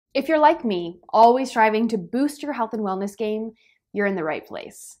If you're like me, always striving to boost your health and wellness game, you're in the right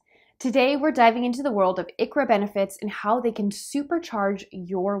place. Today, we're diving into the world of ICHRA benefits and how they can supercharge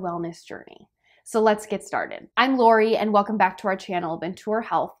your wellness journey. So let's get started. I'm Lori, and welcome back to our channel, Ventura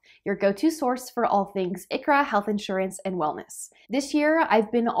Health, your go-to source for all things ICHRA, health insurance, and wellness. This year,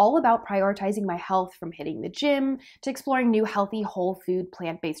 I've been all about prioritizing my health, from hitting the gym to exploring new healthy, whole food,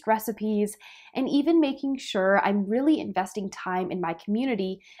 plant-based recipes, and even making sure I'm really investing time in my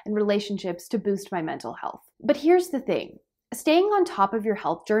community and relationships to boost my mental health. But here's the thing. Staying on top of your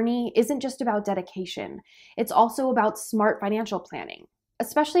health journey isn't just about dedication. It's also about smart financial planning,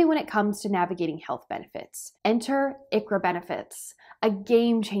 especially when it comes to navigating health benefits. Enter ICHRA benefits, a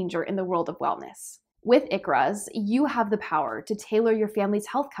game changer in the world of wellness. With ICHRAs, you have the power to tailor your family's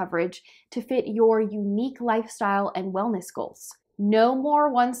health coverage to fit your unique lifestyle and wellness goals. No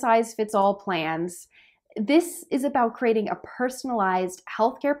more one-size-fits-all plans. This is about creating a personalized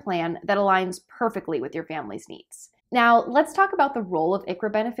healthcare plan that aligns perfectly with your family's needs. Now, let's talk about the role of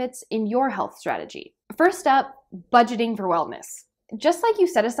ICHRA benefits in your health strategy. First up, budgeting for wellness. Just like you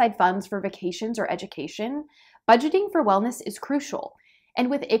set aside funds for vacations or education, budgeting for wellness is crucial. And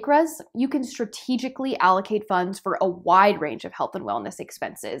with ICHRAs, you can strategically allocate funds for a wide range of health and wellness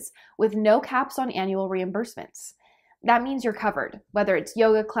expenses with no caps on annual reimbursements. That means you're covered, whether it's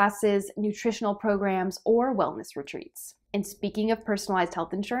yoga classes, nutritional programs, or wellness retreats. And speaking of personalized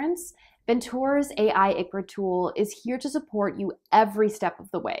health insurance, Ventura's AI ICHRA tool is here to support you every step of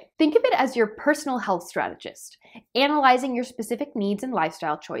the way. Think of it as your personal health strategist, analyzing your specific needs and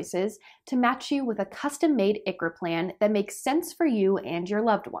lifestyle choices to match you with a custom-made ICHRA plan that makes sense for you and your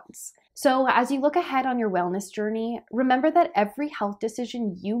loved ones. So as you look ahead on your wellness journey, remember that every health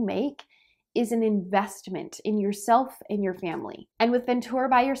decision you make is an investment in yourself and your family. And with Ventura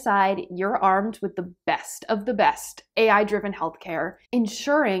by your side, you're armed with the best of the best AI-driven healthcare,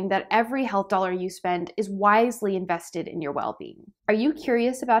 ensuring that every health dollar you spend is wisely invested in your well-being. Are you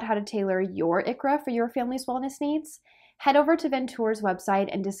curious about how to tailor your ICHRA for your family's wellness needs? Head over to Ventura's website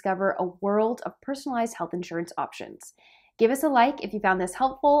and discover a world of personalized health insurance options. Give us a like if you found this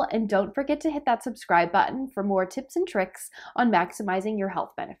helpful, and don't forget to hit that subscribe button for more tips and tricks on maximizing your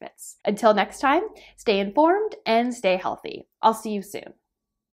health benefits. Until next time, stay informed and stay healthy. I'll see you soon.